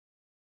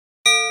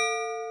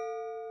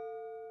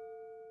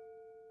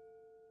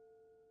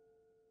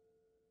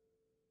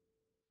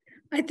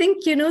I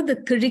think,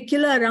 the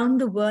curricula around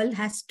the world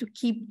has to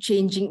keep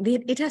changing.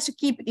 It has to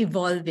keep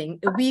evolving.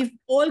 We've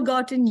all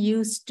gotten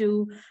used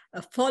to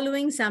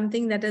following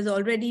something that has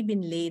already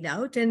been laid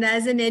out. And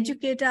as an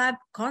educator, I've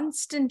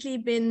constantly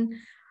been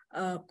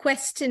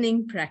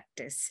questioning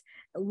practice.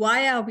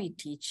 Why are we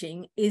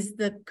teaching? Is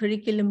the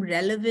curriculum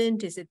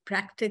relevant? Is it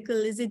practical?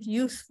 Is it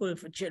useful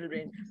for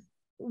children?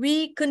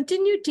 We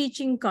continue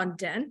teaching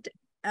content,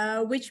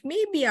 which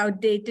may be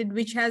outdated,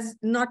 which has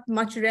not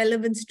much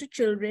relevance to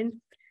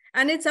children.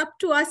 And it's up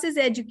to us as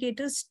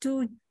educators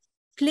to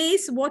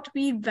place what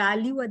we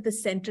value at the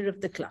center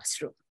of the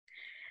classroom.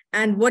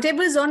 And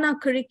whatever is on our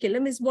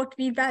curriculum is what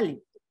we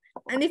value.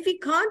 And if we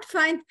can't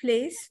find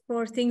place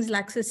for things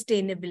like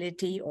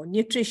sustainability or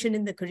nutrition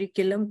in the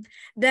curriculum,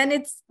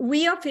 then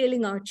we are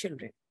failing our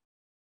children.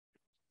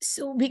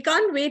 So we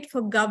can't wait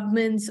for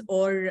governments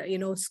or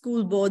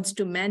school boards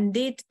to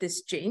mandate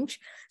this change.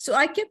 So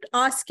I kept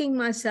asking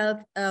myself,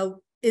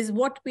 is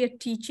what we are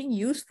teaching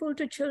useful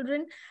to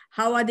children?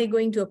 How are they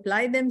going to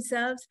apply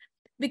themselves?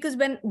 Because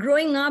when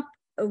growing up,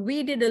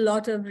 we did a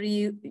lot of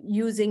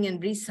reusing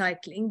and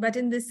recycling, but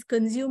in this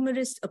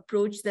consumerist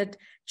approach that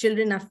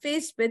children are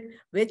faced with,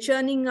 we're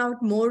churning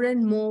out more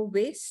and more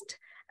waste.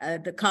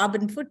 The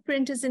carbon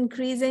footprint is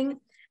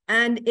increasing,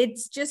 and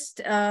it's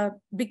just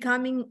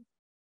becoming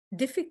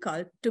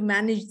difficult to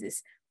manage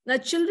this. Now,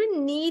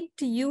 children need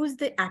to use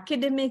the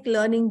academic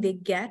learning they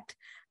get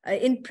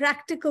in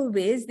practical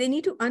ways. They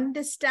need to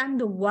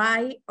understand the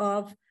why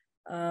of,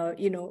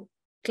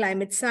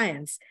 climate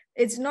science.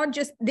 It's not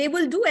just, they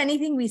will do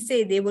anything we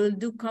say. They will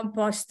do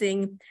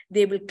composting,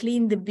 they will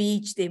clean the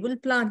beach, they will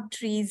plant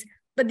trees,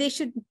 but they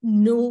should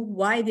know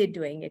why they're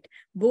doing it,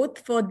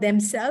 both for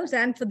themselves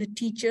and for the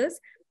teachers.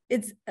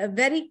 It's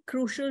very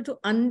crucial to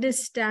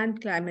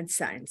understand climate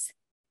science.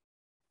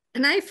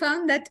 And I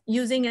found that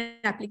using an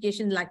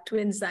application like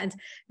Twin Science,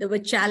 there were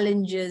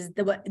challenges,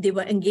 they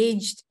were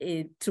engaged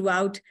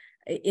throughout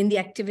in the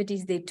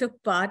activities they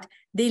took part.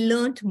 They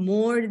learned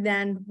more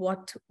than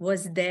what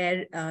was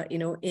there,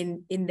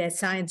 in their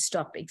science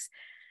topics.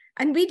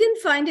 And we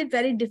didn't find it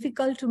very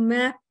difficult to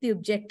map the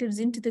objectives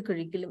into the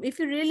curriculum. If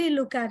you really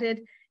look at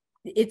it,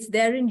 it's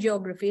there in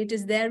geography, it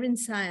is there in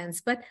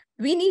science, but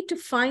we need to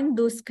find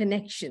those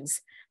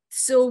connections.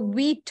 So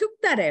we took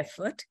that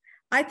effort.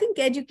 I think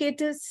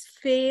educators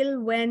fail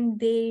when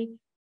they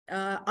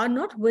are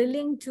not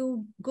willing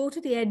to go to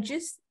the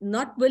edges,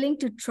 not willing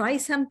to try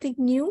something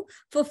new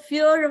for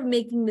fear of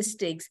making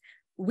mistakes.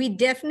 We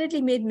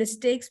definitely made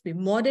mistakes. We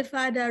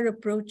modified our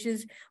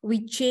approaches.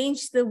 We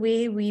changed the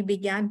way we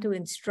began to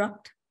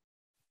instruct.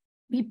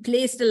 We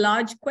placed a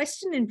large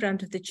question in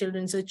front of the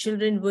children so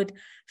children would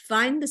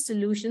find the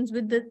solutions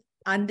with the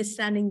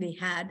understanding they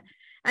had.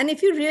 And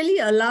if you really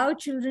allow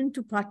children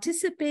to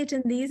participate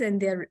in these and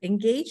they're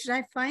engaged,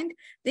 I find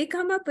they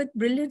come up with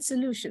brilliant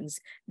solutions.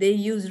 They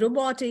use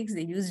robotics,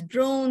 they use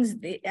drones,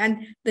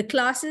 and the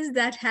classes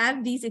that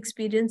have these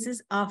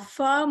experiences are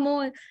far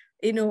more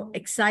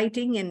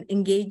exciting and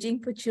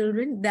engaging for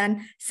children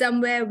than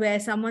somewhere where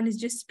someone is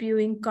just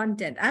spewing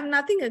content. I have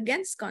nothing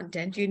against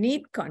content. You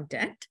need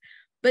content,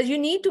 but you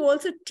need to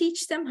also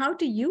teach them how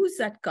to use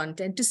that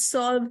content to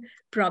solve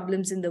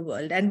problems in the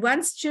world. And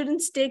once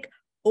students take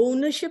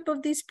ownership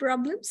of these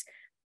problems,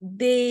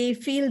 they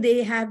feel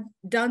they have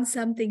done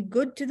something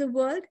good to the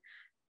world.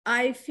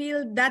 I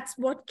feel that's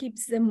what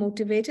keeps them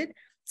motivated.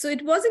 So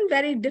it wasn't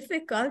very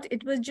difficult.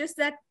 It was just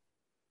that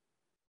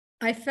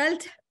I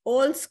felt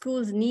all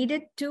schools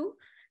needed to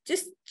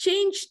just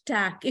change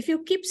tack. If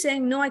you keep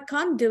saying, no, I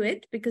can't do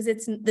it because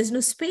there's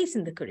no space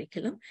in the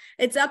curriculum,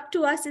 it's up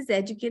to us as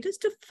educators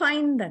to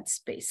find that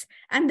space.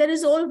 And there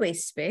is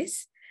always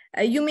space.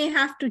 You may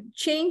have to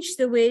change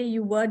the way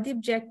you word the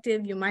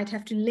objective. You might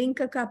have to link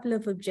a couple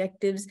of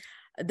objectives.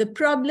 The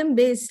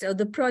problem-based or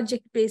the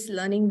project-based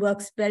learning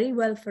works very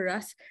well for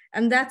us.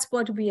 And that's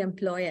what we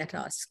employ at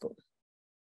our school.